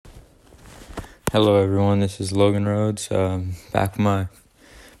Hello, everyone. This is Logan Rhodes. Back with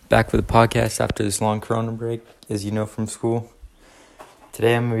the podcast after this long Corona break, as you know from school.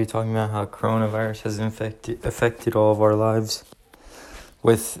 Today, I'm going to be talking about how coronavirus has affected all of our lives,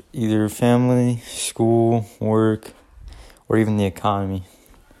 with either family, school, work, or even the economy.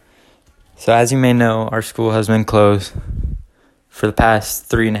 So, as you may know, our school has been closed for the past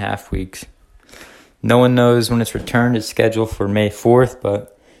 3.5 weeks. No one knows when it's returned. It's scheduled for May 4th,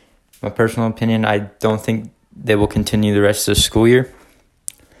 but my personal opinion, I don't think they will continue the rest of the school year.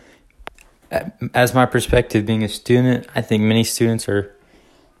 As my perspective, being a student, I think many students are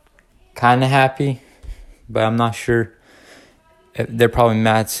kind of happy, but I'm not sure. They're probably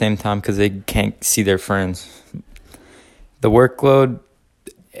mad at the same time because they can't see their friends. The workload,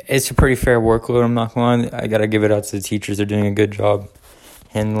 it's a pretty fair workload, I'm not going to lie. I got to give it out to the teachers. They're doing a good job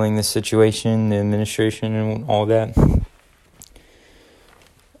handling the situation, the administration, and all that.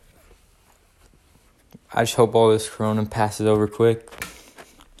 I just hope all this corona passes over quick.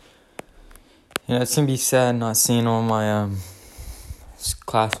 It's going to be sad not seeing all my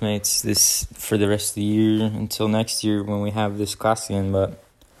classmates for the rest of the year until next year when we have this class again. But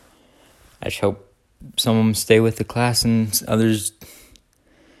I just hope some of them stay with the class and others,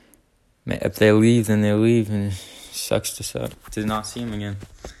 if they leave, then they leave. And it sucks to not see them again.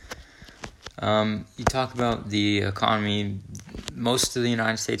 You talk about the economy. Most of the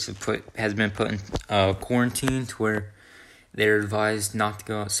United States has been put in quarantine to where they're advised not to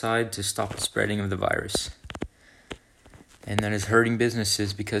go outside to stop the spreading of the virus. And that is hurting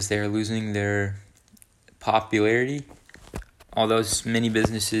businesses because they are losing their popularity. Although many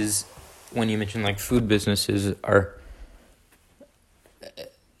businesses, when you mention like food businesses, are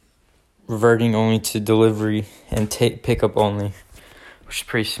reverting only to delivery and pickup only, which is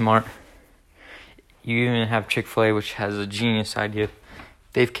pretty smart. You even have Chick-fil-A, which has a genius idea.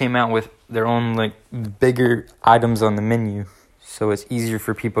 They've came out with their own bigger items on the menu, so it's easier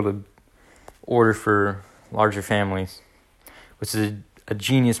for people to order for larger families, which is a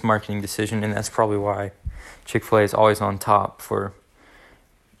genius marketing decision, and that's probably why Chick-fil-A is always on top for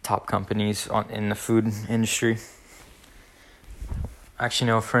top companies in the food industry. I actually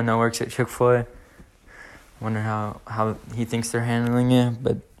know a friend that works at Chick-fil-A. Wonder how he thinks they're handling it,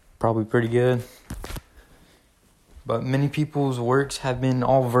 but probably pretty good. But many people's works have been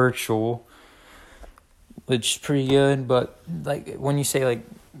all virtual, which is pretty good. But when you say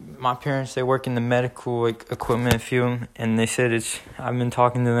my parents, they work in the medical equipment field, and they said I've been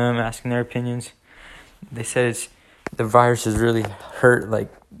talking to them, asking their opinions. They said the virus has really hurt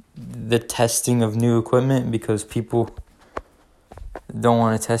the testing of new equipment because people don't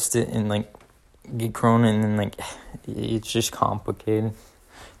want to test it and get corona, and then it's just complicated.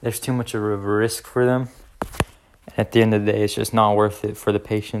 There's too much of a risk for them. At the end of the day, it's just not worth it for the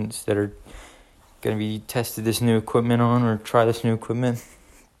patients that are going to be tested this new equipment on or try this new equipment.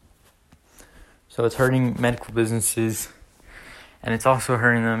 So it's hurting medical businesses, and it's also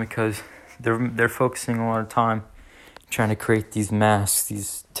hurting them because they're focusing a lot of time trying to create these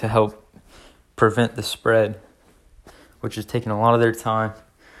masks to help prevent the spread, which is taking a lot of their time.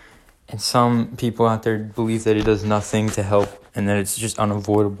 And some people out there believe that it does nothing to help and that it's just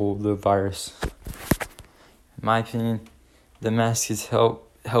unavoidable, the virus. In my opinion, the mask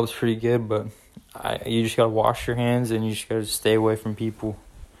helps pretty good, but you just got to wash your hands and you just got to stay away from people,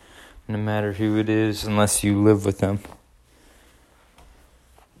 no matter who it is, unless you live with them.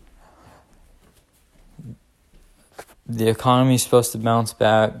 The economy is supposed to bounce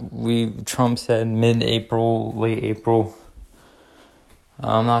back. Trump said mid-April, late April.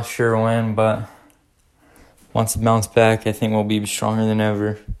 I'm not sure when, but once it bounces back, I think we'll be stronger than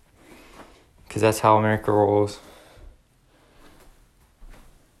ever. Because that's how America rolls.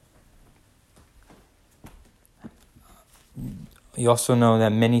 You also know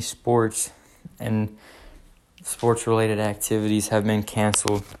that many sports and sports-related activities have been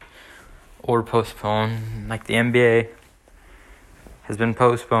canceled or postponed. Like the NBA has been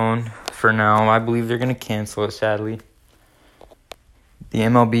postponed for now. I believe they're going to cancel it, sadly. The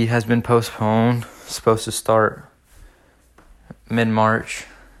MLB has been postponed. It's supposed to start mid-March,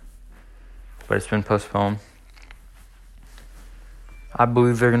 but it's been postponed. I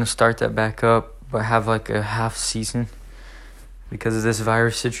believe they're going to start that back up, but have a half season because of this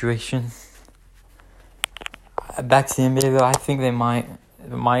virus situation. Back to the NBA, though, I think they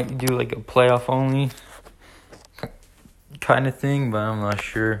might do a playoff only kind of thing, but I'm not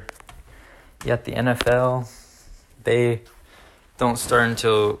sure. Yet the NFL, they don't start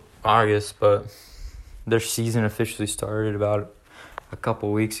until August, but their season officially started about a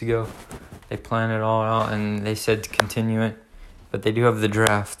couple weeks ago. They planned it all out, and they said to continue it But they do have the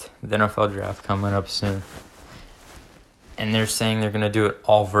NFL draft coming up soon. And they're saying they're going to do it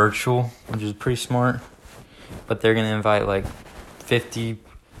all virtual, which is pretty smart. But they're going to invite like 50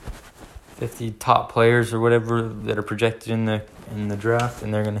 top players or whatever that are projected in the draft,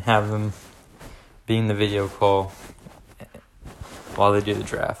 and they're going to have them be in the video call while they do the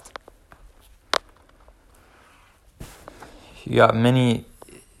draft. You got many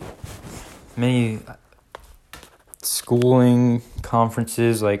schooling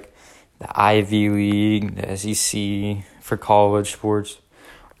conferences like the Ivy League, the SEC for college sports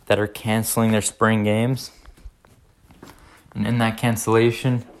that are canceling their spring games. And in that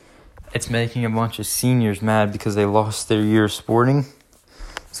cancellation, it's making a bunch of seniors mad because they lost their year of sporting.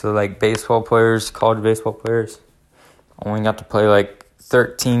 So like college baseball players only got to play like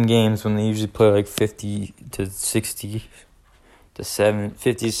 13 games when they usually play like 50 to 60 to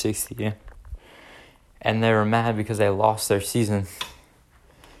 50 to 60, yeah. And they were mad because they lost their season.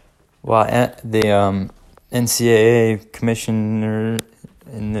 Well, the NCAA commissioner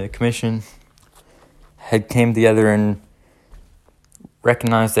and the commission had came together and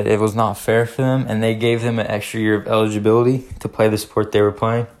recognized that it was not fair for them, and they gave them an extra year of eligibility to play the sport they were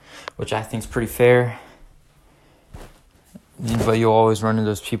playing, which I think is pretty fair. But you'll always run into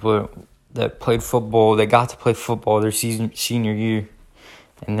those people that played football, they got to play football their senior year,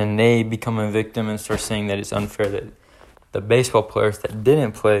 and then they become a victim and start saying that it's unfair that the baseball players that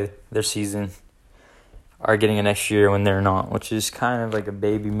didn't play their season are getting an extra year when they're not, which is kind of like a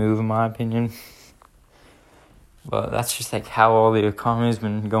baby move in my opinion. But that's just like how all the economy's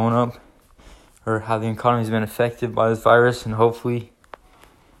been going up, or how the economy's been affected by this virus, and hopefully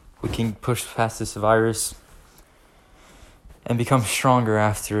we can push past this virus and become stronger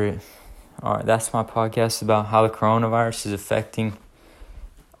after it. Alright, that's my podcast about how the coronavirus is affecting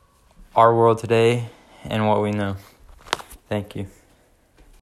our world today and what we know. Thank you.